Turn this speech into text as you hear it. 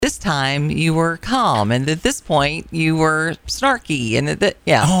this time you were calm, and at this point you were snarky, and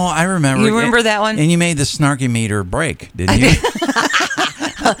yeah. Oh, I remember. You remember that one? And you made the snarky meter break, didn't you?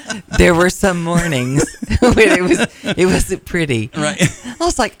 There were some mornings when it wasn't pretty. Right. I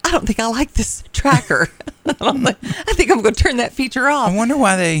was like, I don't think I like this tracker. I think I'm going to turn that feature off. I wonder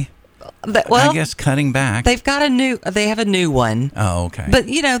why they. I guess cutting back. They have a new one. Oh, okay. But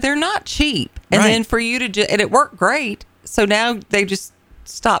they're not cheap, and then for you to and it worked great. So now they just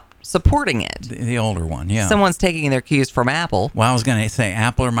stopped supporting it. The older one, yeah. Someone's taking their cues from Apple. Well, I was going to say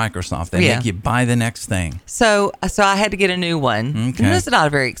Apple or Microsoft. They make you buy the next thing. So I had to get a new one. Okay. And it's not a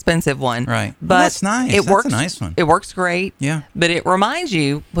very expensive one. Right. But that's nice. It works. That's a nice one. It works great. Yeah. But it reminds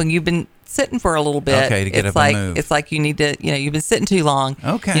you when you've been sitting for a little bit. Okay, to get it's up and move. It's like you need to, you've been sitting too long.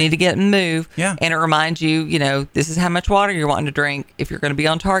 Okay. You need to get and move. Yeah. And it reminds you, this is how much water you're wanting to drink. If you're going to be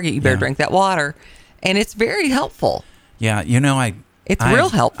on target, you better drink that water. And it's very helpful. Yeah. It's real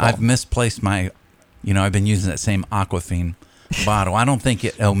helpful. I've misplaced my, I've been using that same Aquafina bottle. I don't think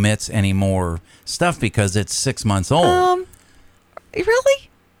it omits any more stuff because it's 6 months old. Really?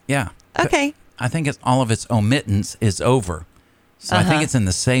 Yeah. Okay. I think all of its omittance is over. So I think it's in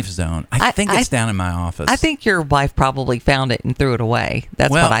the safe zone. I think it's down in my office. I think your wife probably found it and threw it away.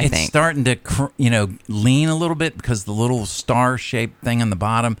 That's what I think. It's starting to, lean a little bit because the little star-shaped thing on the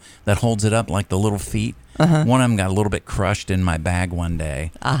bottom that holds it up like the little feet, one of them got a little bit crushed in my bag one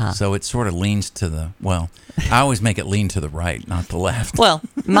day. So it sort of leans to I always make it lean to the right, not the left. Well,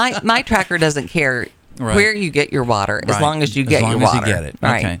 my tracker doesn't care where you get your water as long as you get your water. As long as you get it.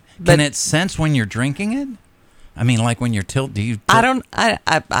 Right. Okay. But can it sense when you're drinking it? I mean, like when you're do you? I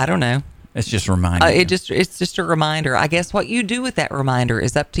don't know. It's just reminding. It's just a reminder. I guess what you do with that reminder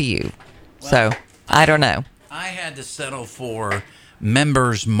is up to you. So I don't know. I had to settle for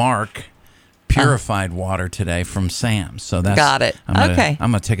Members Mark purified water today from Sam's. So that's got it. Okay.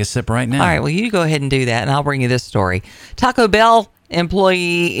 I'm gonna take a sip right now. All right. Well, you go ahead and do that, and I'll bring you this story. Taco Bell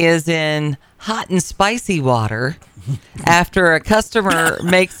employee is in hot and spicy water after a customer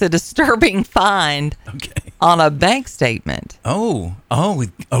makes a disturbing find on a bank statement. Oh,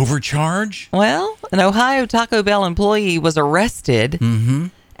 overcharge? Well, an Ohio Taco Bell employee was arrested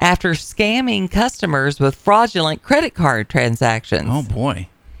after scamming customers with fraudulent credit card transactions. Oh, boy.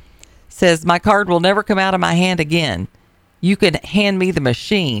 Says, my card will never come out of my hand again. You can hand me the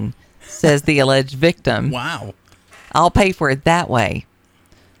machine, says the alleged victim. Wow. I'll pay for it that way.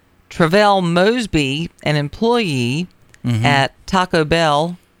 Travell Mosby, an employee at Taco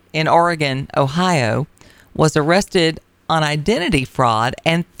Bell in Oregon, Ohio, was arrested on identity fraud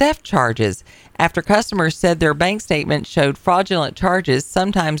and theft charges after customers said their bank statement showed fraudulent charges,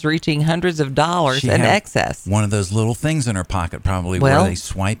 sometimes reaching hundreds of dollars in excess. One of those little things in her pocket, probably, where they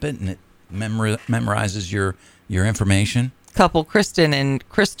swipe it and it memorizes your information. Couple Kristen and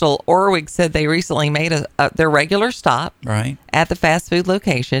Crystal Orwig said they recently made their regular stop at the fast food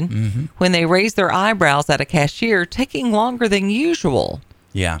location when they raised their eyebrows at a cashier taking longer than usual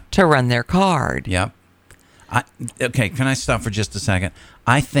to run their card. Yep. Okay, can I stop for just a second?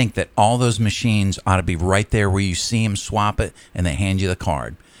 I think that all those machines ought to be right there where you see them swap it and they hand you the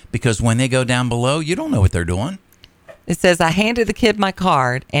card. Because when they go down below, you don't know what they're doing. It says, I handed the kid my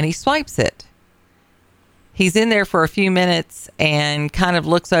card and he swipes it. He's in there for a few minutes and kind of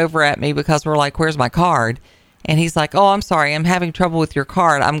looks over at me because we're like, where's my card? And he's like, oh, I'm sorry. I'm having trouble with your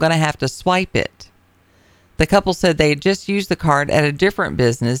card. I'm going to have to swipe it. The couple said they had just used the card at a different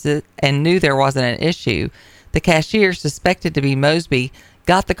business and knew there wasn't an issue. The cashier, suspected to be Mosby,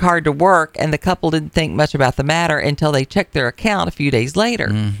 got the card to work, and the couple didn't think much about the matter until they checked their account a few days later.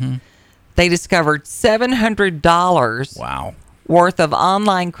 They discovered $700 worth of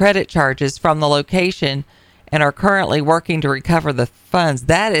online credit charges from the location and are currently working to recover the funds.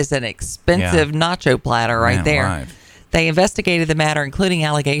 That is an expensive nacho platter right there. Right. They investigated the matter, including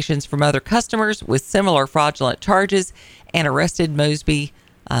allegations from other customers with similar fraudulent charges, and arrested Mosby.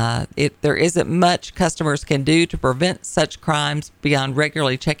 There isn't much customers can do to prevent such crimes beyond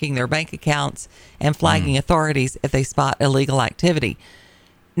regularly checking their bank accounts and flagging authorities if they spot illegal activity.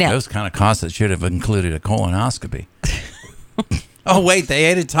 Now, those kind of costs that should have included a colonoscopy. Oh, wait, they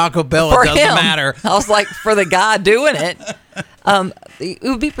ate at Taco Bell. It doesn't matter. I was like, for the guy doing it. It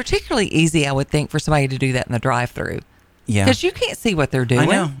would be particularly easy, I would think, for somebody to do that in the drive-thru. Yeah. Because you can't see what they're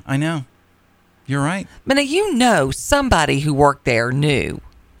doing. I know. You're right. But now somebody who worked there knew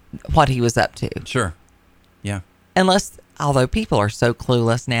what he was up to. Sure. Yeah. Although people are so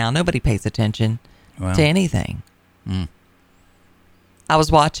clueless now, nobody pays attention to anything. I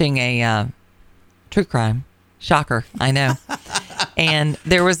was watching a true crime. Shocker, I know. And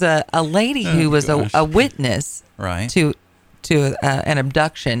there was a lady who was a witness to an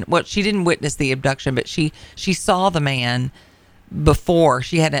abduction. Well, she didn't witness the abduction, but she saw the man before.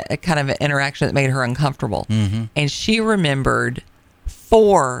 She had a kind of an interaction that made her uncomfortable. Mm-hmm. And she remembered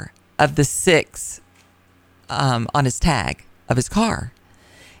 4 of the 6 on his tag of his car.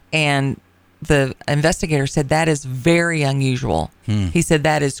 And the investigator said that is very unusual. He said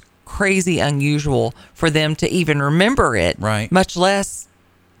that is crazy unusual for them to even remember it, right? Much less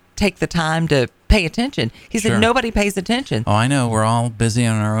take the time to pay attention. He said nobody pays attention. Oh, I know. We're all busy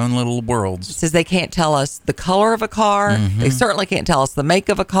in our own little worlds. He says they can't tell us the color of a car. They certainly can't tell us the make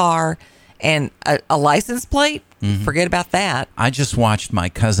of a car. And a license plate, forget about that. I just watched My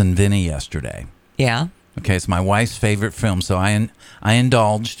Cousin Vinny yesterday. Yeah. Okay, it's my wife's favorite film, so I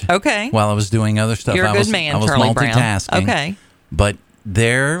indulged. Okay. While I was doing other stuff. You're a good man, I was Charlie multitasking. Brown. Okay. But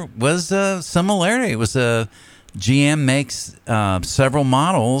there was a similarity. It was GM makes several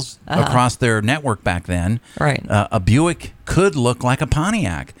models across their network back then. Right. A Buick could look like a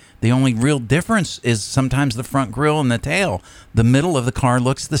Pontiac. The only real difference is sometimes the front grille and the tail. The middle of the car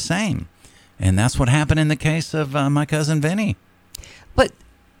looks the same. And that's what happened in the case of My Cousin Vinny. But,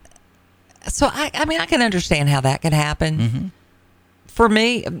 so, I mean, I can understand how that could happen. Mm-hmm. For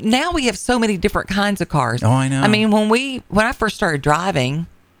me, now we have so many different kinds of cars. Oh, I know. I mean, when I first started driving,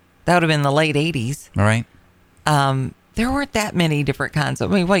 that would have been the late 80s. All right. There weren't that many different kinds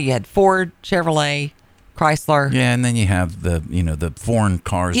of, you had Ford, Chevrolet, Chrysler. Yeah, and then you have the foreign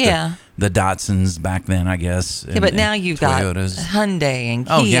cars. Yeah. The Datsuns back then, I guess. Yeah, but now you've Toyotas. got Hyundai and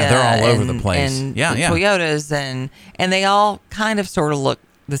Kia. Oh, yeah, they're all over the place. And yeah. Toyotas, and they all kind of sort of look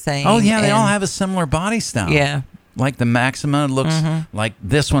the same. Oh, yeah, they all have a similar body style. Yeah. Like the Maxima looks like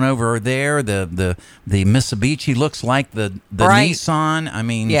this one over there. The Mitsubishi looks like the right. Nissan. I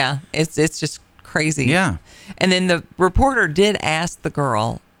mean, yeah, it's just crazy. Yeah. And then the reporter did ask the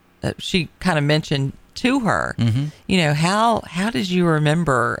girl. She kind of mentioned to her, how did you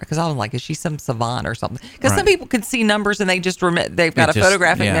remember? Because I was like, is she some savant or something? Because some people can see numbers and they just they've got a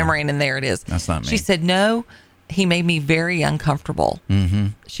photographic memory, and then there it is. That's not me. She said no. He made me very uncomfortable. Mm-hmm.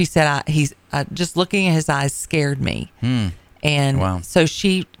 She said, he's just looking at his eyes scared me. And so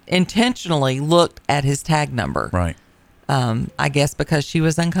she intentionally looked at his tag number. Right. I guess because she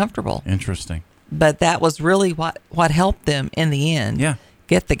was uncomfortable. Interesting. But that was really what helped them in the end. Yeah.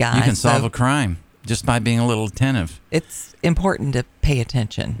 Get the guy. You can solve a crime just by being a little attentive. It's important to pay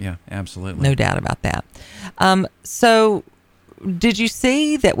attention. Yeah, absolutely. No doubt about that. So did you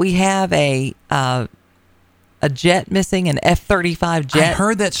see that we have a jet missing, an F-35 jet? I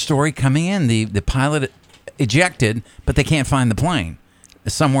heard that story coming in. The pilot ejected, but they can't find the plane.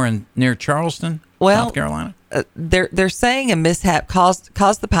 It's somewhere near Charleston, South Carolina. They're saying a mishap caused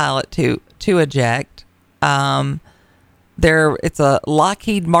the pilot to eject. It's a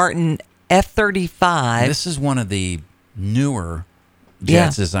Lockheed Martin F-35. This is one of the newer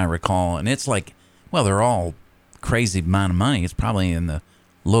jets, as I recall, and it's like, they're all crazy amount of money. It's probably in the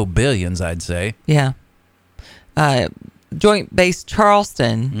low billions, I'd say. Yeah. Joint Base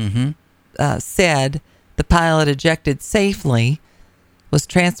Charleston said the pilot ejected safely, was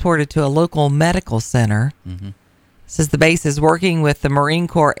transported to a local medical center. Says the base is working with the Marine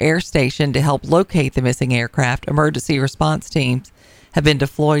Corps Air Station to help locate the missing aircraft. Emergency response teams have been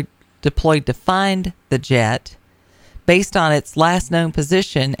deployed to find the jet. Based on its last known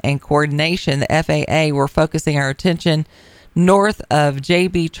position and coordination, the FAA were focusing our attention north of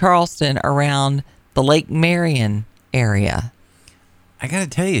JB Charleston around the Lake Marion area. I got to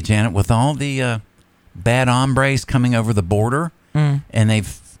tell you, Janet, with all the bad hombres coming over the border, and they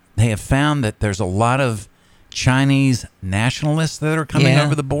have found that there's a lot of Chinese nationalists that are coming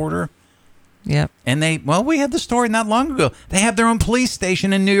over the border. Yep. And we had the story not long ago. They have their own police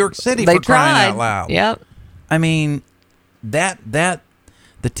station in New York City. They crying out loud. Yep. I mean, the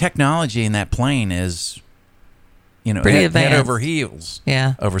technology in that plane is, pretty advanced. Head over heels.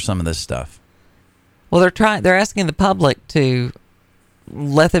 Yeah. Over some of this stuff. Well, they're asking the public to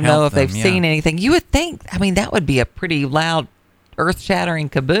let them know if they've seen anything. You would think, that would be a pretty loud, earth-shattering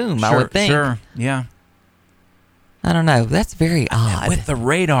kaboom, Sure, I would think. Sure, yeah. I don't know. That's very odd. With the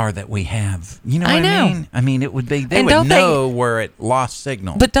radar that we have, you know I what know. I mean? I mean, it would be they would know where it lost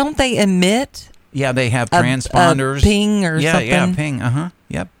signal. But don't they emit? Yeah, they have transponders. A ping or something. Yeah, ping.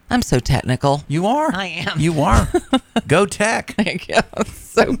 Yep. I'm so technical. You are. I am. You are. Go tech.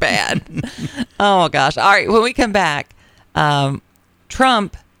 So bad. Oh my gosh. All right. When we come back,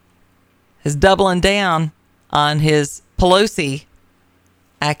 Trump is doubling down on his Pelosi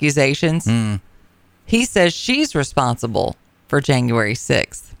accusations. He says she's responsible for January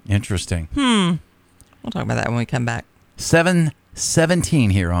 6th. Interesting. We'll talk about that when we come back.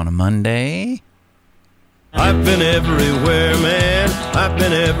 7:17 here on a Monday. I've been everywhere, man. I've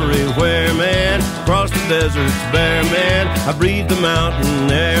been everywhere, man. Across the deserts bare, man. I breathe the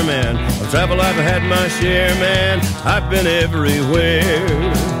mountain air, man. I've traveled, I've had my share, man. I've been everywhere.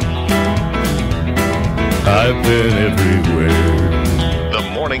 I've been everywhere. The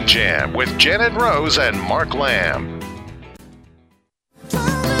Morning Jam with Janet Rose and Mark Lamb.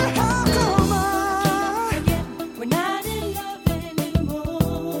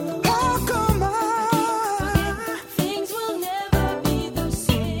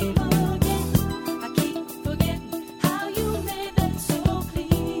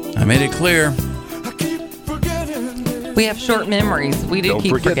 I made it clear. We have short memories. We do Don't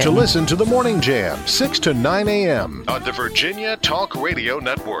keep forget forgetting. to listen to The Morning Jam, 6 to 9 a.m. on the Virginia Talk Radio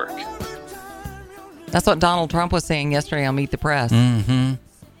Network. That's what Donald Trump was saying yesterday on Meet the Press. Mm-hmm.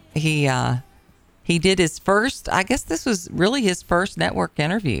 He did his first, I guess this was really his first network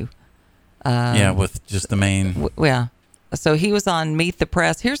interview. With just the main. Yeah. So he was on Meet the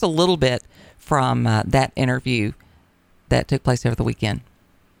Press. Here's a little bit from that interview that took place over the weekend.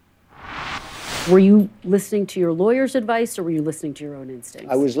 Were you listening to your lawyer's advice or were you listening to your own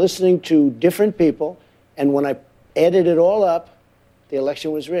instincts? I was listening to different people, and when I added it all up, the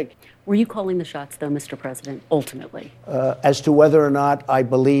election was rigged. Were you calling the shots, though, Mr. President, ultimately? As to whether or not I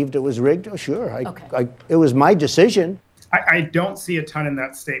believed it was rigged, oh, sure. Okay. It was my decision. I don't see a ton in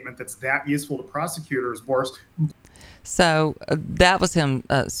that statement that's that useful to prosecutors, Boris. So that was him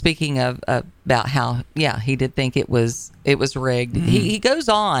speaking about how, he did think it was rigged. Mm-hmm. He goes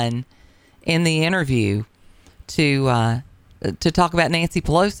on in the interview to talk about Nancy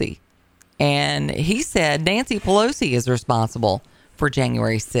Pelosi, and he said Nancy Pelosi is responsible for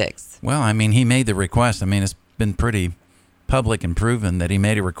January 6th. Well, I mean, he made the request. I mean, it's been pretty public and proven that he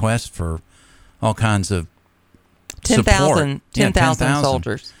made a request for all kinds of 10,000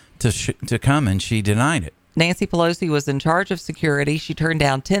 soldiers to come, and she denied it. Nancy Pelosi was in charge of security. She turned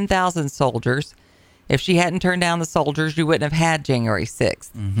down 10,000 soldiers. If she hadn't turned down the soldiers, you wouldn't have had January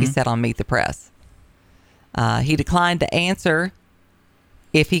 6th, he said on Meet the Press. He declined to answer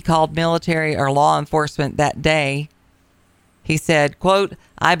if he called military or law enforcement that day. He said, quote,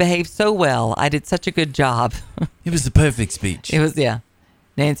 "I behaved so well. I did such a good job." It was the perfect speech. It was,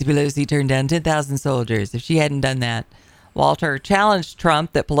 Nancy Pelosi turned down 10,000 soldiers. If she hadn't done that. Walter challenged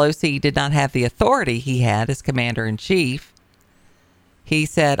Trump that Pelosi did not have the authority he had as commander-in-chief. He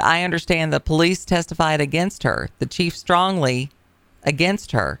said, "I understand the police testified against her, the chief strongly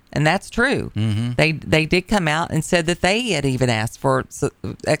against her." And that's true. Mm-hmm. They did come out and said that they had even asked for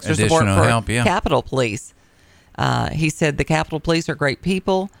extra support for help, Capitol Police. He said the Capitol Police are great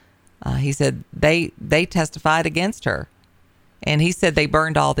people. He said they testified against her. And he said they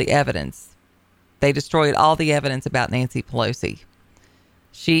burned all the evidence. They destroyed all the evidence about Nancy Pelosi.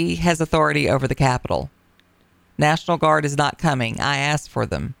 She has authority over the Capitol. National Guard is not coming. I asked for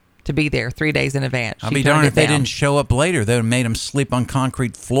them to be there 3 days in advance. I'll be darned if they didn't show up later. They would have made them sleep on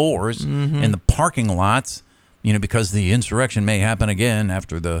concrete floors in the parking lots, because the insurrection may happen again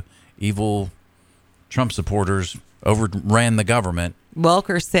after the evil Trump supporters overran the government.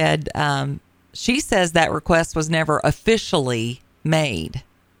 Welker said she says that request was never officially made.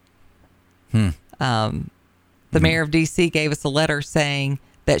 The mayor of D.C. gave us a letter saying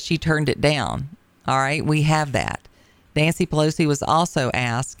that she turned it down. All right, we have that. Nancy Pelosi was also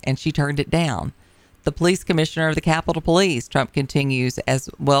asked, and she turned it down. The police commissioner of the Capitol Police, Trump continues as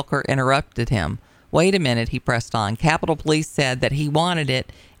Welker interrupted him. Wait a minute, he pressed on. Capitol Police said that he wanted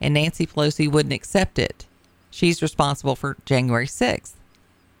it, and Nancy Pelosi wouldn't accept it. She's responsible for January 6th.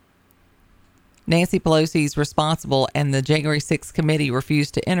 Nancy Pelosi's responsible, and the January 6th committee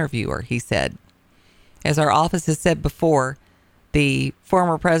refused to interview her, he said. As our office has said before, the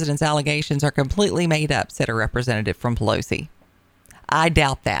former president's allegations are completely made up, said a representative from Pelosi. I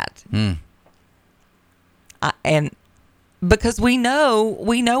doubt that. And because we know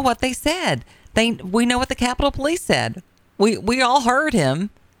what they said. We know what the Capitol Police said. We all heard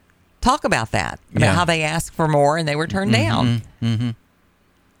him talk about that, about how they asked for more and they were turned down. Mm-hmm.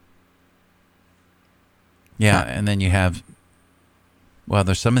 Yeah, and then you have,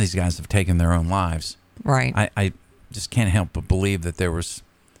 there's some of these guys have taken their own lives. Right. I just can't help but believe that there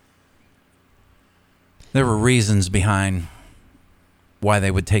were reasons behind why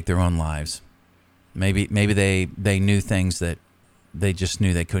they would take their own lives. Maybe they knew things that they just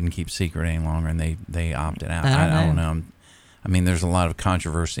knew they couldn't keep secret any longer, and they opted out. I don't know. I mean, there's a lot of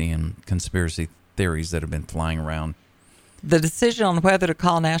controversy and conspiracy theories that have been flying around. The decision on whether to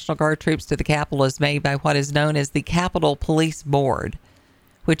call National Guard troops to the Capitol is made by what is known as the Capitol Police Board,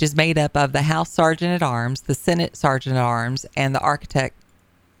 which is made up of the House Sergeant at Arms, the Senate Sergeant at Arms, and the architect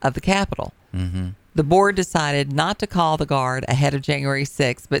of the Capitol. Mm-hmm. The board decided not to call the guard ahead of January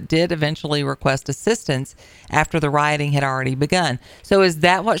 6th, but did eventually request assistance after the rioting had already begun. So is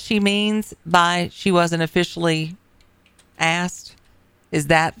that what she means by she wasn't officially asked? Is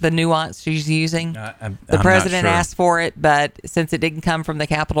that the nuance she's using? I'm the president not sure. asked for it, but since it didn't come from the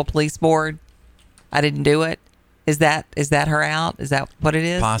Capitol Police Board, I didn't do it. Is that her out? Is that what it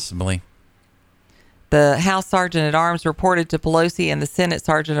is? Possibly. The House Sergeant at Arms reported to Pelosi, and the Senate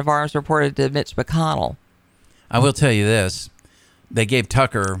Sergeant at Arms reported to Mitch McConnell. I will tell you this. They gave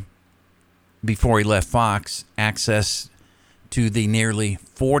Tucker, before he left Fox, access to the nearly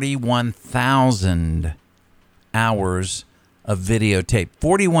 41,000 hours of videotape.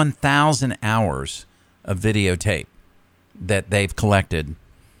 41,000 hours of videotape that they've collected,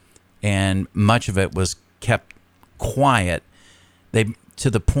 and much of it was kept quiet. To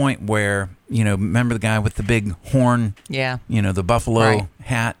the point where, remember the guy with the big horn? Yeah. The buffalo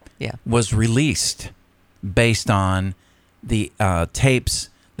hat? Yeah. Was released based on the tapes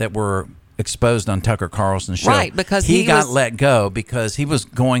that were exposed on Tucker Carlson's show. Right, because he got let go because he was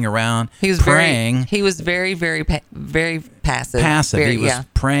going around praying. He was very, very, very passive. He was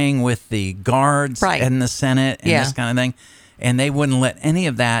praying with the guards and the Senate and this kind of thing. And they wouldn't let any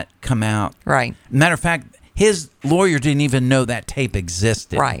of that come out. Right. Matter of fact, his lawyer didn't even know that tape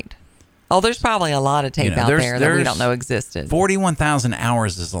existed. Right. Oh, there's probably a lot of tape out there that we don't know existed. 41,000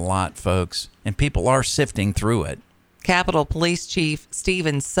 hours is a lot, folks, and people are sifting through it. Capitol Police Chief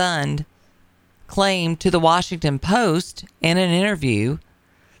Stephen Sund claimed to the Washington Post in an interview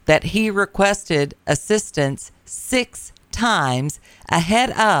that he requested assistance 6 times ahead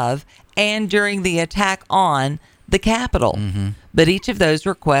of and during the attack on the Capitol. Mm-hmm. But each of those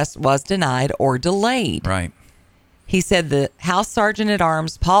requests was denied or delayed. Right. He said the House Sergeant at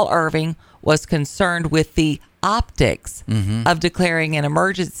Arms, Paul Irving, was concerned with the optics of declaring an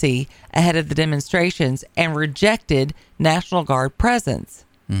emergency ahead of the demonstrations and rejected National Guard presence.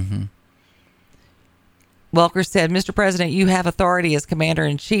 Mm-hmm. Welker said, Mr. President, you have authority as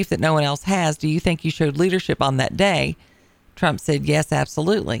commander-in-chief that no one else has. Do you think you showed leadership on that day? Trump said, yes,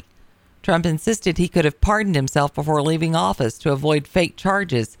 absolutely. Trump insisted he could have pardoned himself before leaving office to avoid fake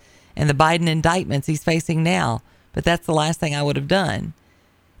charges and the Biden indictments he's facing now. But that's the last thing I would have done.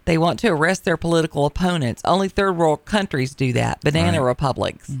 They want to arrest their political opponents. Only third world countries do that. Banana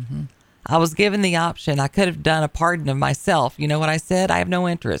republics. Mm-hmm. I was given the option. I could have done a pardon of myself. You know what I said? I have no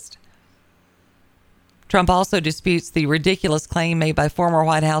interest. Trump also disputes the ridiculous claim made by former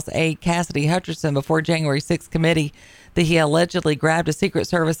White House aide Cassidy Hutcherson before January 6th committee that he allegedly grabbed a Secret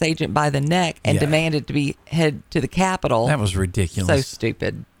Service agent by the neck and demanded to be head to the Capitol. That was ridiculous. So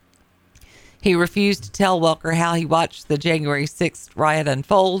stupid. He refused to tell Welker how he watched the January 6th riot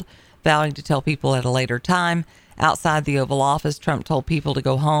unfold, vowing to tell people at a later time. Outside the Oval Office, Trump told people to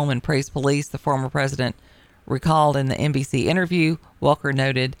go home and praise police. The former president recalled in the NBC interview. Welker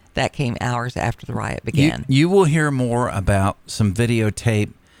noted that came hours after the riot began. You will hear more about some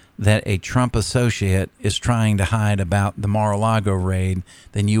videotape that a Trump associate is trying to hide about the Mar-a-Lago raid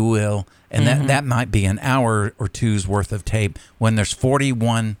than you will. And that might be an hour or two's worth of tape when there's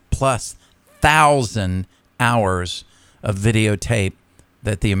 41,000+ hours of videotape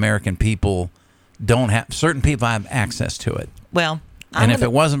that the American people don't have. Certain people have access to it. Well, if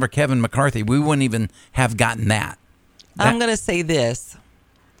it wasn't for Kevin McCarthy, we wouldn't even have gotten that. I'm going to say this.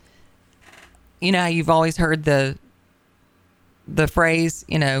 You know how you've always heard the phrase,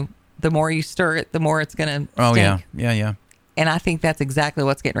 the more you stir it, the more it's going to Oh, stink. yeah. And I think that's exactly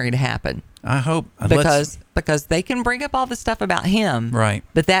what's getting ready to happen. I hope. Because they can bring up all the stuff about him. Right.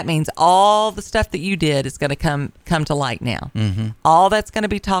 But that means all the stuff that you did is going to come to light now. Mm-hmm. All that's going to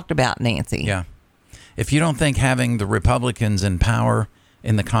be talked about, Nancy. Yeah. If you don't think having the Republicans in power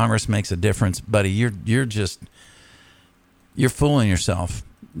in the Congress makes a difference, buddy, you're fooling yourself.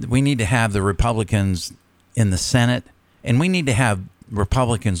 We need to have the Republicans in the Senate, and we need to have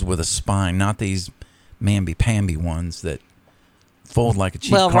Republicans with a spine, not these mamby-pamby ones that fold like a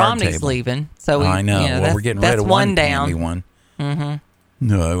cheap card Romney's table. leaving, so I know. We're getting rid of one down. pamby one. Mm-hmm.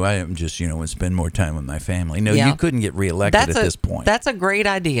 No, I am just would spend more time with my family. No, you couldn't get reelected at this point. That's a great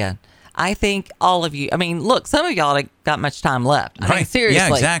idea. I think all of you. I mean, look, some of y'all ain't got much time left. I mean, seriously.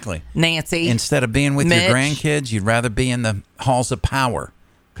 Yeah, exactly. Nancy, instead of being with Mitch, your grandkids, you'd rather be in the halls of power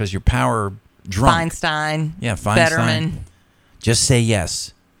because you're power drunk. Feinstein. Fetterman. Just say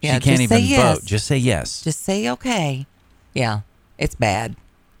yes. Yeah, she can't even yes. vote. Just say yes. Just say okay. Yeah, it's bad.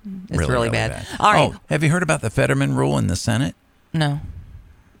 It's really bad. All right. Oh, have you heard about the Fetterman rule in the Senate? No.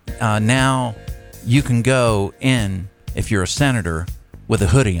 Now you can go in if you're a senator with a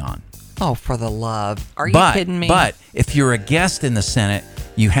hoodie on. Oh, for the love. Are you kidding me? But if you're a guest in the Senate,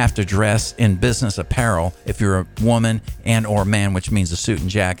 you have to dress in business apparel if you're a woman and or man, which means a suit and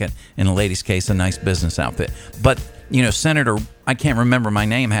jacket. In a lady's case, a nice business outfit. But, Senator, I can't remember my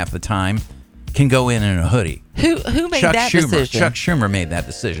name half the time, can go in a hoodie. Who made that decision? Chuck Schumer made that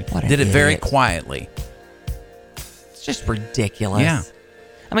decision. What an Did it very idiot. quietly. It's just ridiculous. Yeah.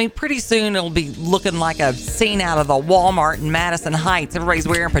 I mean, pretty soon it'll be looking like a scene out of the Walmart in Madison Heights. Everybody's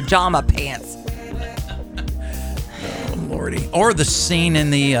wearing pajama pants. Lordy. Or the scene in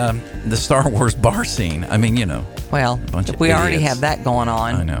the Star Wars bar scene. I mean, Well, bunch of we already idiots. have that going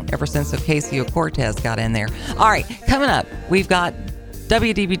on. I know. Ever since Ocasio-Cortez got in there. All right, coming up, we've got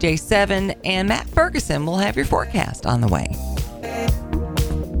WDBJ7 and Matt Ferguson will have your forecast on the way.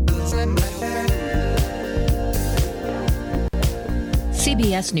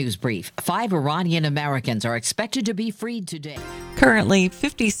 CBS News Brief. 5 Iranian Americans are expected to be freed today. Currently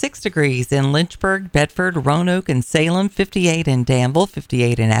 56 degrees in Lynchburg, Bedford, Roanoke, and Salem, 58 in Danville,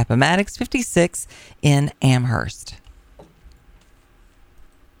 58 in Appomattox, 56 in Amherst.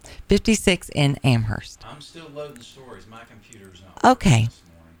 56 in Amherst. I'm still loading stories. My computer's not. Okay.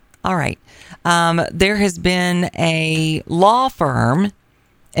 All right. There has been a law firm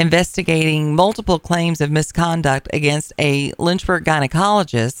investigating multiple claims of misconduct against a Lynchburg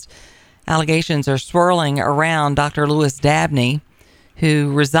gynecologist. Allegations are swirling around Dr. Lewis Dabney,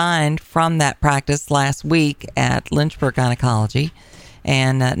 who resigned from that practice last week at Lynchburg Gynecology.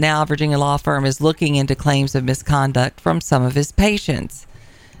 And now a Virginia law firm is looking into claims of misconduct from some of his patients.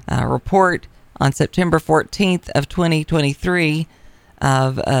 A report on September 14th of 2023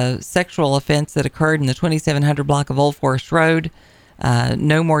 of a sexual offense that occurred in the 2700 block of Old Forest Road.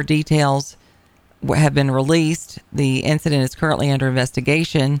 No more details have been released. The incident is currently under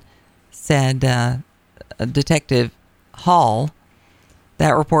investigation, said Detective Hall.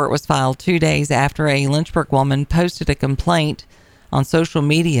 That report was filed 2 days after a Lynchburg woman posted a complaint on social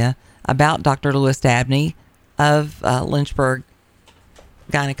media about Dr. Lewis Dabney of Lynchburg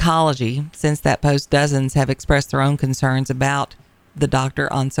Gynecology. Since that post, dozens have expressed their own concerns about the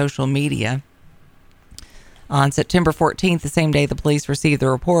doctor on social media. On September 14th, the same day the police received the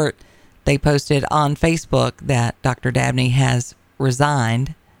report, they posted on Facebook that Dr. Dabney has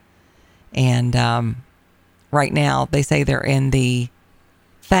resigned. And right now, they say they're in the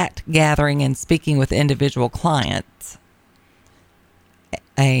fact gathering and speaking with individual clients.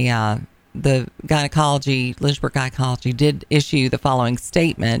 The Lynchburg Gynecology did issue the following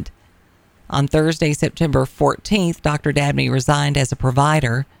statement. On Thursday, September 14th, Dr. Dabney resigned as a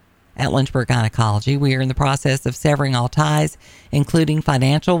provider at Lynchburg Gynecology. We are in the process of severing all ties, including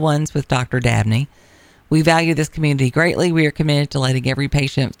financial ones, with Dr. Dabney. We value this community greatly. We are committed to letting every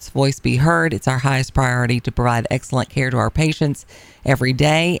patient's voice be heard. It's our highest priority to provide excellent care to our patients every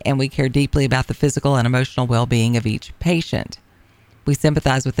day, and we care deeply about the physical and emotional well-being of each patient. We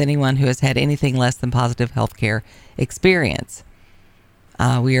sympathize with anyone who has had anything less than positive healthcare experience.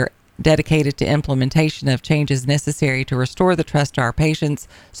 We are dedicated to implementation of changes necessary to restore the trust to our patients,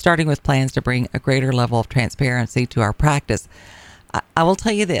 starting with plans to bring a greater level of transparency to our practice. I will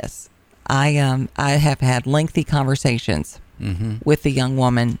tell you this. I have had lengthy conversations with the young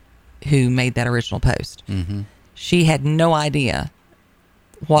woman who made that original post. Mm-hmm. She had no idea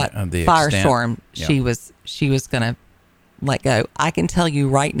what firestorm she was going to let go. I can tell you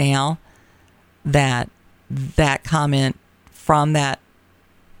right now that comment from that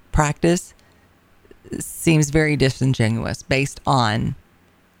practice seems very disingenuous based on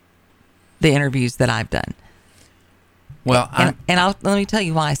the interviews that I've done. Well, let me tell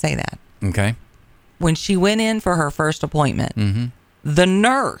you why I say that. Okay. When she went in for her first appointment, the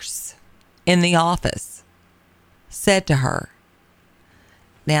nurse in the office said to her,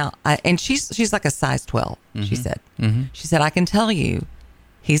 now, and she's like a size 12, she said. Mm-hmm. She said, I can tell you,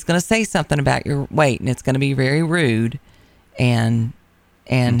 he's going to say something about your weight, and it's going to be very rude, and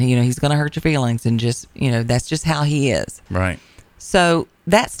he's going to hurt your feelings, and just, that's just how he is. Right. So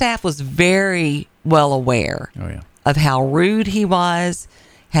that staff was very well aware of how rude he was,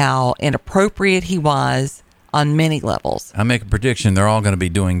 how inappropriate he was on many levels. I make a prediction they're all going to be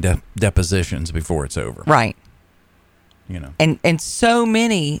doing depositions before it's over. Right. And so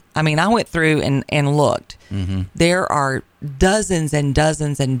many, I mean, I went through and looked. Mm-hmm. There are dozens and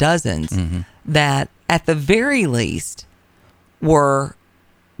dozens and dozens that at the very least were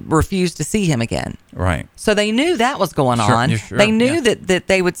refused to see him again. Right. So they knew that was going on. Sure, they knew that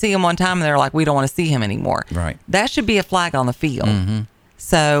they would see him one time and they're like, we don't want to see him anymore. Right. That should be a flag on the field. Mm-hmm.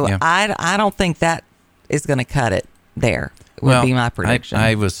 So I don't think that is going to cut it there, would be my prediction.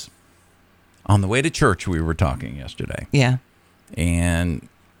 I was on the way to church. We were talking yesterday. Yeah. And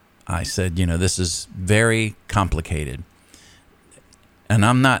I said, this is very complicated. and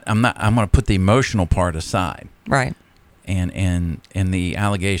I'm going to put the emotional part aside. Right. And the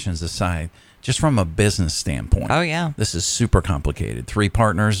allegations aside, just from a business standpoint. Oh, yeah. This is super complicated. 3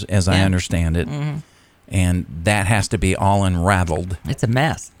 partners, as I understand it. Mm-hmm. And that has to be all unraveled. It's a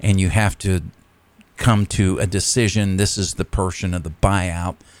mess. And you have to come to a decision. This is the portion of the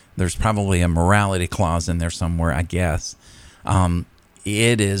buyout. There's probably a morality clause in there somewhere, I guess.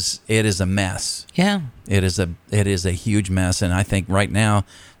 It is a mess. Yeah. It is a huge mess, and I think right now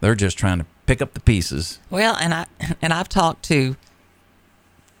they're just trying to pick up the pieces. Well, and I've talked to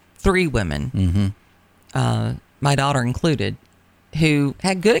 3 women, my daughter included, who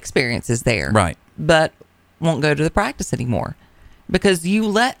had good experiences there, right? But won't go to the practice anymore because you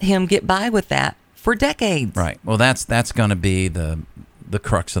let him get by with that for decades. Right. Well, that's going to be the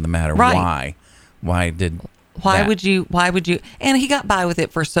crux of the matter. Right. Why would you? And he got by with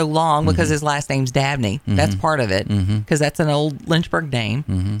it for so long because his last name's Dabney. That's part of it because that's an old Lynchburg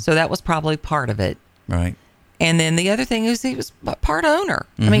name. So that was probably part of it. Right. And then the other thing is he was part owner.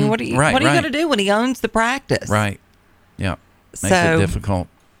 I mean, what are you going to do when he owns the practice? Right. Yeah. Makes it difficult.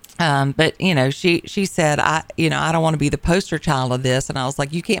 But she said, I don't want to be the poster child of this, and I was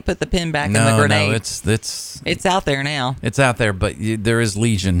like, you can't put the pin back in the grenade. No, it's out there now. It's out there, but there is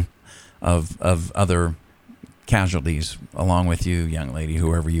legion of other casualties along with you, young lady,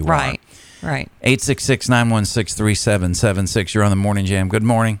 whoever you are. Right. 866-916-3776. You're on the Morning Jam. Good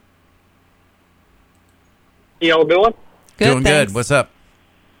morning. Y'all doing? Doing good. What's up?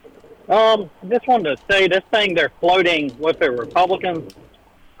 Just wanted to say this thing they're floating with the Republicans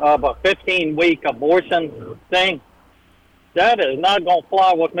of a 15-week abortion thing. That is not going to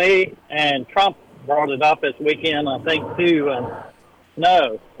fly with me. And Trump brought it up this weekend, I think, too. And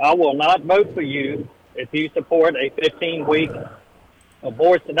no, I will not vote for you if you support a 15-week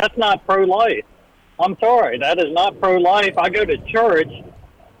abortion. That's not pro-life. I'm sorry. That is not pro-life. I go to church.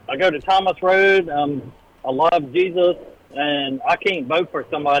 I go to Thomas Road. I love Jesus. And I can't vote for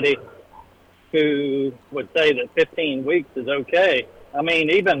somebody who would say that 15 weeks is okay. I mean,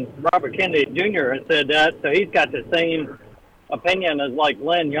 even Robert Kennedy Jr. has said that, so he's got the same opinion as like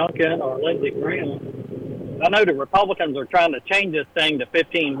Lynn Youngkin or Lindsey Graham. I know the Republicans are trying to change this thing to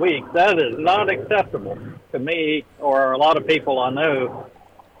 15 weeks. That is not acceptable to me or a lot of people I know.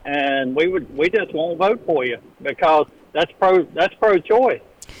 And we just won't vote for you because that's pro-choice.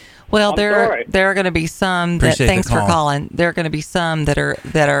 Well, there are going to be some that. Thanks for calling. There are going to be some that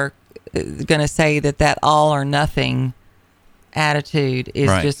are going to say that all or nothing attitude is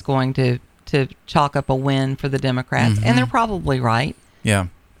just going to chalk up a win for the Democrats, and they're probably right. Yeah.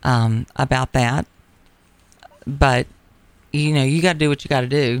 About that, but you got to do what you got to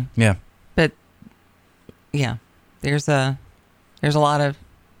do. Yeah. But yeah, there's a lot of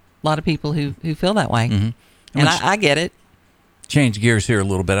people who feel that way, and I get it. Change gears here a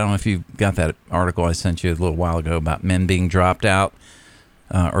little bit. I don't know if you got that article I sent you a little while ago about men being dropped out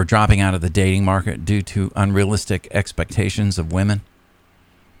or dropping out of the dating market due to unrealistic expectations of women.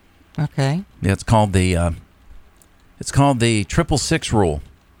 Okay. Yeah, it's called the 666 rule.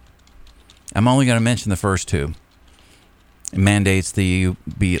 I'm only going to mention the first 2. It mandates that you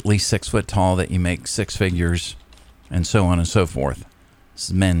be at least 6 foot tall, that you make 6 figures, and so on and so forth. This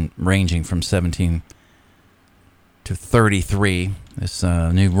is men ranging from 17 to 33. This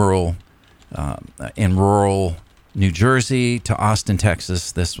new rural in rural New Jersey to Austin,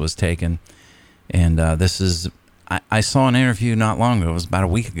 Texas. This was taken, and this is. I saw an interview not long ago. It was about a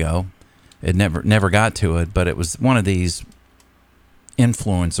week ago. It never got to it, but it was one of these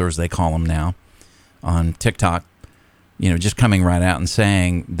influencers, they call them now, on TikTok. Just coming right out and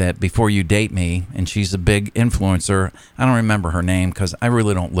saying that before you date me, and she's a big influencer. I don't remember her name because I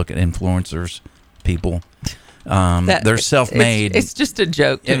really don't look at influencers, people. They're self-made. It's just a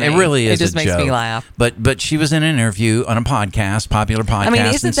joke to me. It really is. It just a makes joke. me laugh. But she was in an interview on a popular podcast. I mean,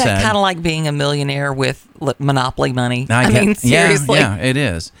 isn't that kind of like being a millionaire with Monopoly money? Seriously. Yeah, it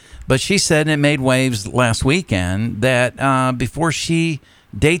is. But she said, and it made waves last weekend, that before she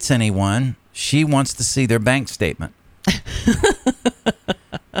dates anyone, she wants to see their bank statement.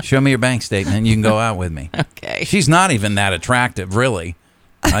 Show me your bank statement and you can go out with me. Okay. She's not even that attractive, really.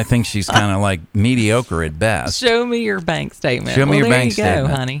 I think she's kind of like mediocre at best. Show me your bank statement. Show me your bank statement.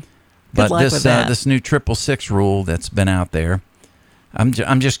 statement, honey. Good but luck with that. This new 666 rule that's been out there, I'm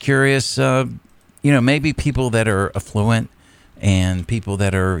just curious. Maybe people that are affluent and people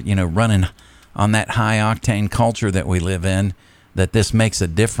that are running on that high octane culture that we live in, that this makes a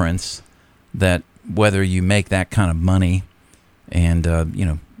difference. That whether you make that kind of money, and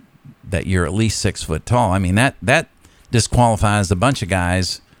that you're at least 6 foot tall. I mean that disqualifies a bunch of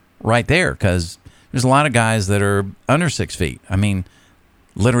guys right there, because there's a lot of guys that are under 6 feet. I mean,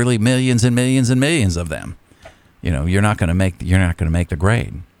 literally millions and millions and millions of them. You're not going to make the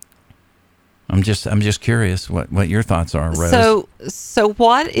grade. I'm just curious what your thoughts are, Rose. So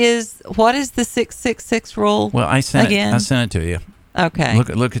what is the 666 rule? Well, I sent it to you. Okay.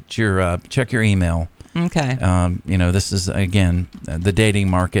 Look at your check your email. Okay. This is again the dating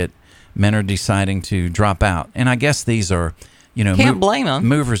market. Men are deciding to drop out, and I guess these are, can't blame them,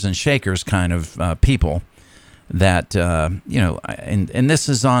 movers and shakers kind of people. That and this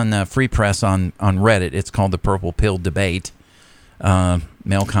is on Free Press on Reddit. It's called the Purple Pill Debate.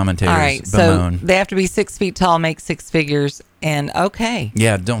 Male commentators. All right, bemoan. So they have to be 6 feet tall, make six figures, and okay.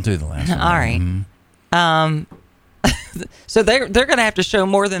 Yeah, don't do the last one. All right. Mm-hmm. So they're going to have to show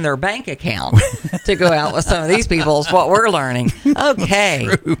more than their bank account to go out with some of these people. Is what we're learning. Okay.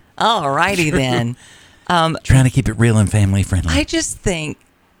 All righty then. Trying to keep it real and family friendly. I just think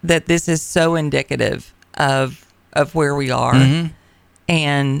that this is so indicative of where we are,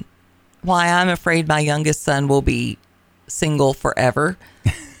 and why I'm afraid my youngest son will be single forever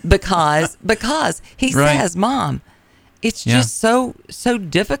because he says, Mom, it's just so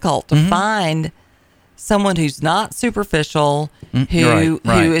difficult to find someone who's not superficial, who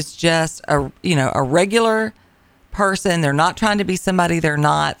is just a regular person. They're not trying to be somebody they're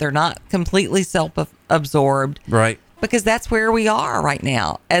not completely self-absorbed, right? Because that's where we are right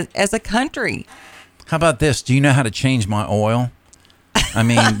now as a country. How about this? Do you know how to change my oil? I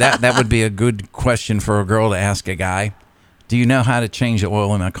mean, that would be a good question for a girl to ask a guy. Do you know how to change the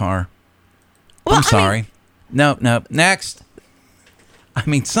oil in my car? Well, I'm sorry. No. Next. I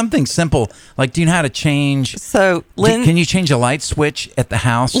mean, something simple. Like, do you know how to change? So, Lynn, can you change a light switch at the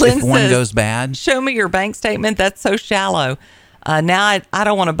house Lynn if one says, goes bad? Show me your bank statement. That's so shallow. Now I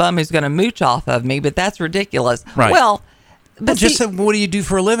don't want a bum who's going to mooch off of me, but that's ridiculous. Right. Well, what do you do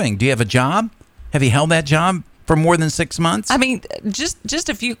for a living? Do you have a job? Have you held that job for more than 6 months? I mean, just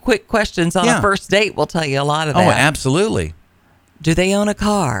a few quick questions on a first date will tell you a lot of that. Oh, absolutely. Do they own a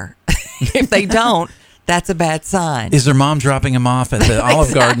car? If they don't, that's a bad sign. Is their mom dropping them off at the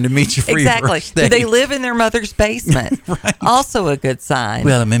Olive Garden to meet you for your first date? Do they live in their mother's basement? Right. Also a good sign.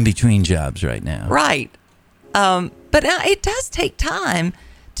 Well, I'm in between jobs right now. Right. But it does take time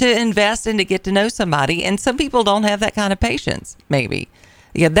to invest and to get to know somebody. And some people don't have that kind of patience, maybe.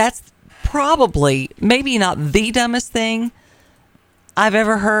 Yeah, that's probably maybe not the dumbest thing I've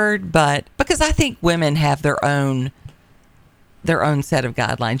ever heard, but because I think women have their own set of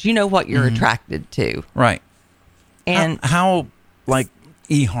guidelines. You know what you're attracted to. Right. And how like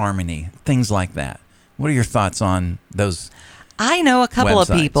eHarmony, things like that. What are your thoughts on those? I know a couple websites?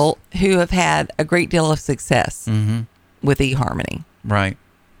 of people who have had a great deal of success with eHarmony. Right.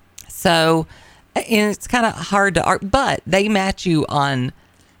 So, and it's kind of hard to argue, but they match you on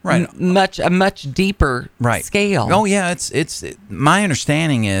a much deeper scale. Oh yeah, it's my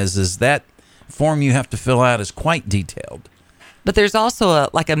understanding is that form you have to fill out is quite detailed. But there's also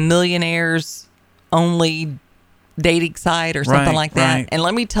a millionaires only dating site or something like that. Right. And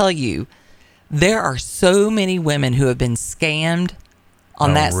let me tell you, there are so many women who have been scammed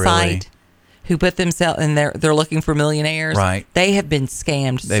on that site, who put themselves in there. They're looking for millionaires. Right. They have been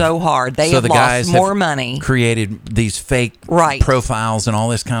scammed so hard. They have the lost guys more money. Created these fake profiles and all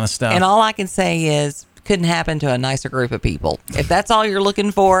this kind of stuff. And all I can say is, couldn't happen to a nicer group of people. If that's all you're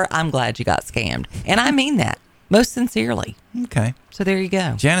looking for, I'm glad you got scammed. And I mean that most sincerely. Okay. So there you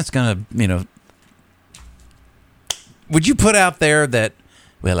go. Janet's going to, would you put out there that,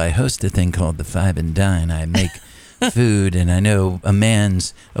 well, I host a thing called the Five and Dine. I make food, and I know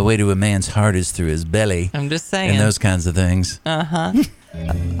a way to a man's heart is through his belly. I'm just saying. And those kinds of things. Uh-huh.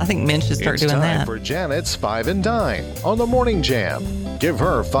 I think men should start doing that. It's time for Janet's Five and Dine on the Morning Jam. Give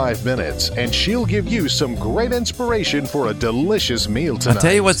her 5 minutes, and she'll give you some great inspiration for a delicious meal tonight. I'll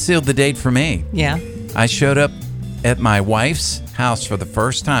tell you what sealed the date for me. Yeah. I showed up at my wife's house for the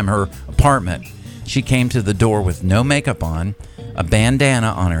first time, her apartment. She came to the door with no makeup on, a bandana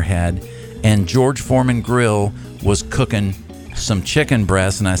on her head, and George Foreman Grill was cooking some chicken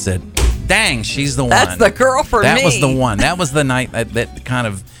breasts, and I said, dang, she's the one. That's the girl for me. That was the one. That was the night that kind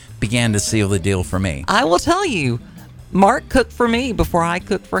of began to seal the deal for me. I will tell you, Mark cooked for me before I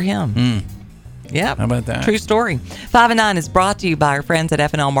cooked for him. Yep. How about that? True story. 5 and 9 is brought to you by our friends at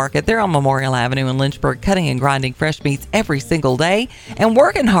F&L Market. They're on Memorial Avenue in Lynchburg, cutting and grinding fresh meats every single day and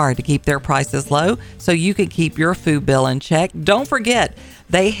working hard to keep their prices low so you can keep your food bill in check. Don't forget,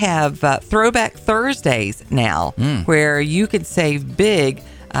 they have Throwback Thursdays now where you can save big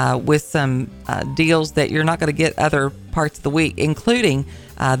with some deals that you're not going to get other parts of the week, including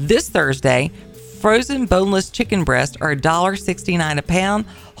this Thursday, Frozen boneless chicken breasts are $1.69 a pound.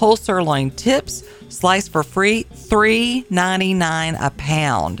 Whole sirloin tips, sliced for free, $3.99 a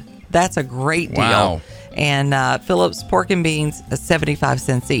pound. That's a great deal. Wow. And Phillips pork and beans, 75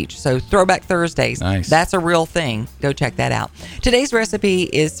 cents each. So Throwback Thursdays, Nice. That's a real thing. Go check that out. Today's recipe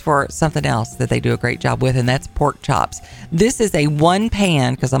is for something else that they do a great job with, and that's pork chops. This is a one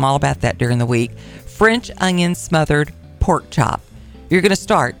pan, because I'm all about that during the week, French onion smothered pork chop. You're going to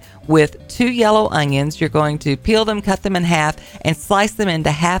start with 2 yellow onions. You're going to peel them, cut them in half, and slice them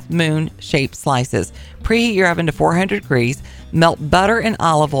into half-moon shaped slices. Preheat your oven to 400 degrees. Melt butter and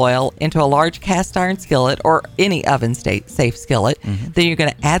olive oil into a large cast iron skillet or any oven safe skillet. Then you're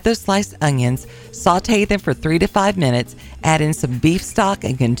going to add those sliced onions, saute them for 3 to 5 minutes, add in some beef stock,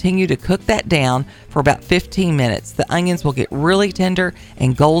 and continue to cook that down for about 15 minutes. The onions will get really tender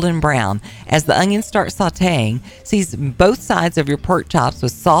and golden brown. As the onions start sauteing, season both sides of your pork chops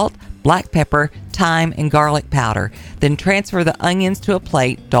with salt, black pepper, thyme, and garlic powder. Then transfer the onions to a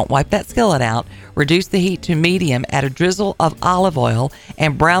plate. Don't wipe that skillet out. Reduce the heat to medium, add a drizzle of olive oil,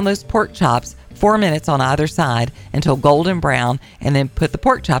 and brown those pork chops 4 minutes on either side until golden brown, and then put the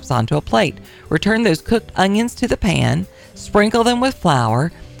pork chops onto a plate. Return those cooked onions to the pan, sprinkle them with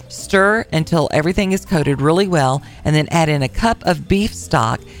flour, stir until everything is coated really well, and then add in a cup of beef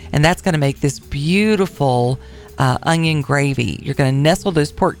stock, and that's going to make this beautiful onion gravy. You're going to nestle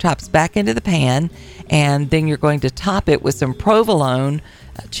those pork chops back into the pan, and then you're going to top it with some provolone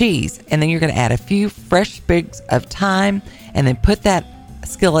cheese, and then you're going to add a few fresh sprigs of thyme, and then put that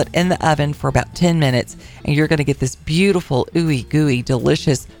skillet in the oven for about 10 minutes, and you're going to get this beautiful, ooey gooey,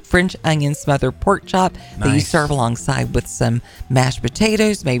 delicious French onion smothered pork chop that you serve alongside with some mashed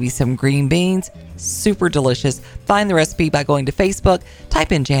potatoes, maybe some green beans. Super delicious. Find the recipe by going to Facebook,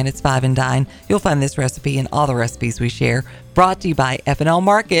 type in Janet's 5 and Dine. You'll find this recipe and all the recipes we share. Brought to you by F&L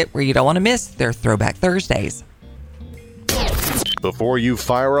Market, where you don't want to miss their Throwback Thursdays. Before you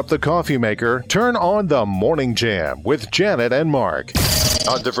fire up the coffee maker, turn on the Morning Jam with Janet and Mark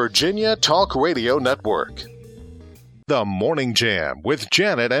on the Virginia Talk Radio Network. The Morning Jam with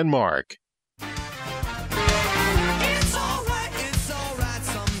Janet and Mark. It's all right,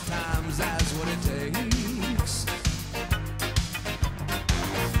 sometimes that's what it takes.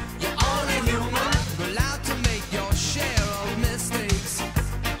 You're only human, allowed to make your share of mistakes.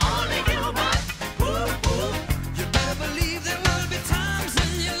 Only human, woo-hoo. You better believe there will be times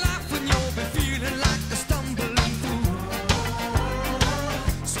in your life when you'll be feeling like a stumbling through.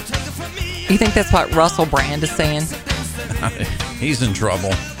 So take it from me. You think that's what Russell Brand is saying? He's in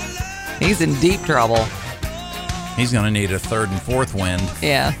trouble. He's in deep trouble. He's going to need a third and fourth wind.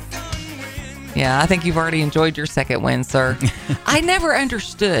 Yeah. Yeah, I think you've already enjoyed your second win, sir. I never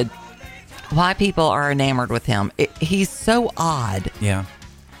understood why people are enamored with him. He's so odd. Yeah.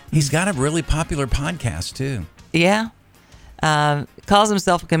 He's got a really popular podcast, too. Yeah. Calls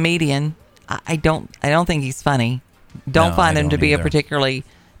himself a comedian. I don't think he's funny. Don't find him to be either. a particularly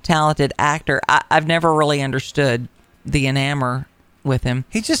talented actor. I've never really understood the enamor with him.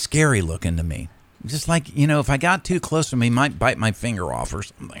 He's just scary looking to me. Just like, if I got too close to him, he might bite my finger off or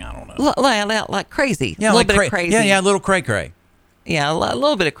something. I don't know. Like crazy. Yeah, a little like bit of crazy. Yeah, a little cray-cray. Yeah, a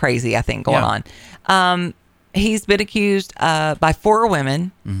little bit of crazy, I think, going on. He's been accused by 4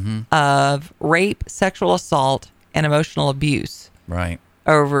 women of rape, sexual assault, and emotional abuse. Right.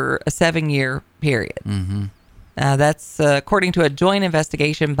 Over a 7-year period. Mm-hmm. That's according to a joint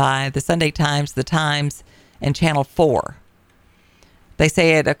investigation by the Sunday Times, The Times, and Channel 4. They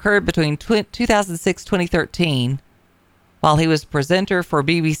say it occurred between 2006-2013 while he was presenter for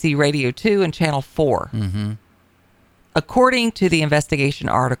BBC Radio 2 and Channel 4. Mm-hmm. According to the investigation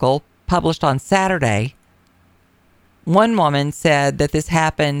article published on Saturday, one woman said that this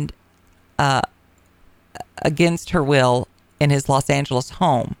happened against her will in his Los Angeles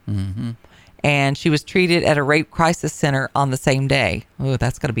home. Mm-hmm. And she was treated at a rape crisis center on the same day. Oh,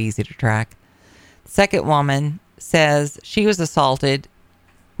 that's going to be easy to track. Second woman says she was assaulted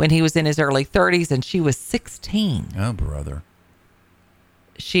when he was in his early 30s and she was 16. Oh, brother.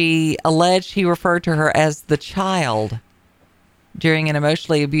 She alleged he referred to her as the child during an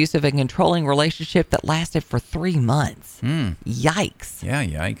emotionally abusive and controlling relationship that lasted for 3 months. Yikes. Yeah,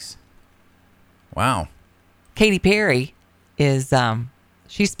 yikes. Wow. Katy Perry is,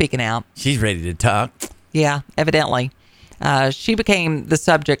 she's speaking out. She's ready to talk. Yeah, evidently. She became the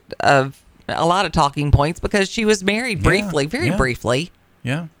subject of a lot of talking points because she was married briefly, very briefly.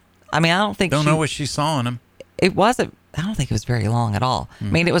 Yeah. I mean, I don't think know what she saw in him. It wasn't, I don't think it was very long at all. I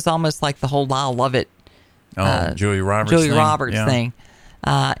mean, it was almost like the whole I'll love it. Julia Roberts thing.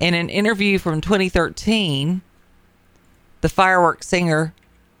 In an interview from 2013, the fireworks singer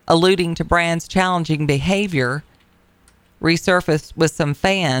alluding to Brand's challenging behavior, resurfaced with some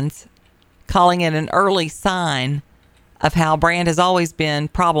fans, calling it an early sign of how Brand has always been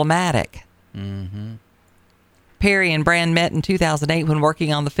problematic. Mm-hmm. Perry and Brand met in 2008 when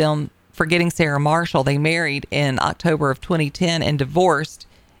working on the film Forgetting Sarah Marshall. They married in October of 2010 and divorced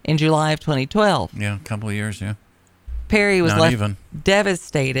in July of 2012. Yeah, a couple of years, yeah. Perry was Not left even.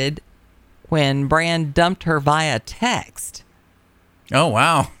 devastated when Brand dumped her via text. Oh,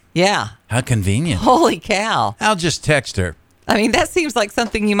 wow. Yeah. How convenient. Holy cow. I'll just text her. I mean, that seems like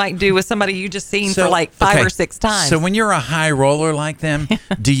something you might do with somebody you just seen for like 5 or 6 times. So when you're a high roller like them,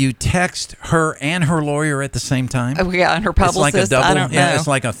 do you text her and her lawyer at the same time? Oh, yeah, and her publicist. It's like a double. I don't know. Yeah, it's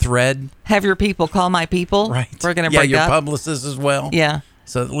like a thread. Have your people call my people. Right. We're going to Yeah, break your up. publicist as well. Yeah.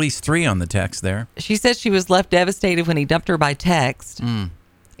 So at least 3 on the text there. She said she was left devastated when he dumped her by text. In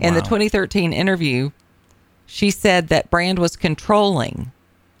the Wow. 2013 interview, she said that Brand was controlling.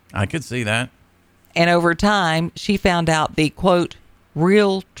 I could see that. And over time, she found out the, quote,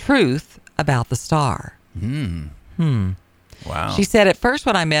 real truth about the star. Wow. She said, at first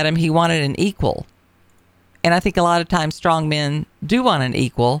when I met him, he wanted an equal. And I think a lot of times strong men do want an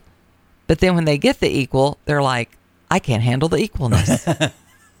equal. But then when they get the equal, they're like, I can't handle the equalness.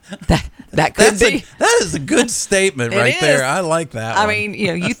 that could be. That is a good statement right there. I like that I one. mean,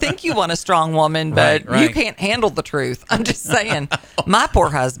 you think you want a strong woman, but Right. you can't handle the truth. I'm just saying. My poor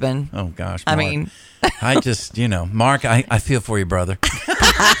husband. Oh, gosh. I Mark. mean. I just, Mark, I feel for you, brother.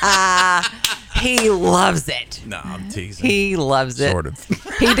 He loves it. No, I'm teasing. He loves it. Sort of.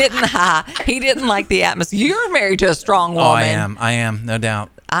 He didn't like the atmosphere. You're married to a strong woman. Oh, I am, no doubt.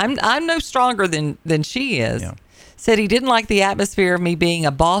 I'm no stronger than she is. Yeah. Said he didn't like the atmosphere of me being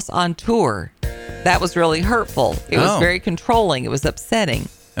a boss on tour. That was really hurtful. It was very controlling. It was upsetting.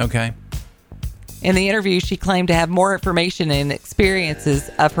 Okay. In the interview, she claimed to have more information and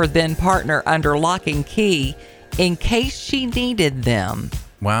experiences of her then partner under lock and key in case she needed them.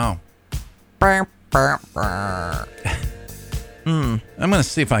 Wow. Brr, brr, brr. I'm going to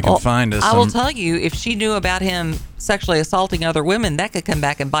see if I can find us. I will tell you, if she knew about him sexually assaulting other women, that could come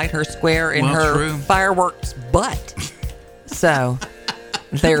back and bite her square in her true. fireworks butt. So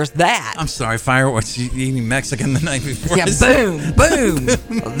there's that. I'm sorry, fireworks. You eating Mexican the night before? Yeah, boom,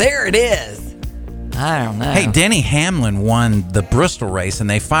 boom. There it is. I don't know. Hey, Denny Hamlin won the Bristol race, and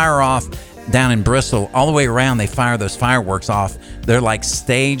they fire off down in Bristol all the way around. They fire those fireworks off. They're like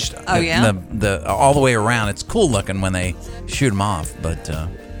staged. Oh, yeah? The all the way around. It's cool looking when they shoot them off. But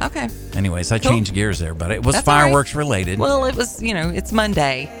Okay. anyways, I Cool. changed gears there, but it was That's all right. fireworks related. Well, it was, it's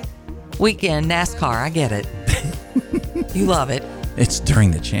Monday, weekend, NASCAR. I get it. You love it. It's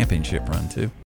during the championship run too.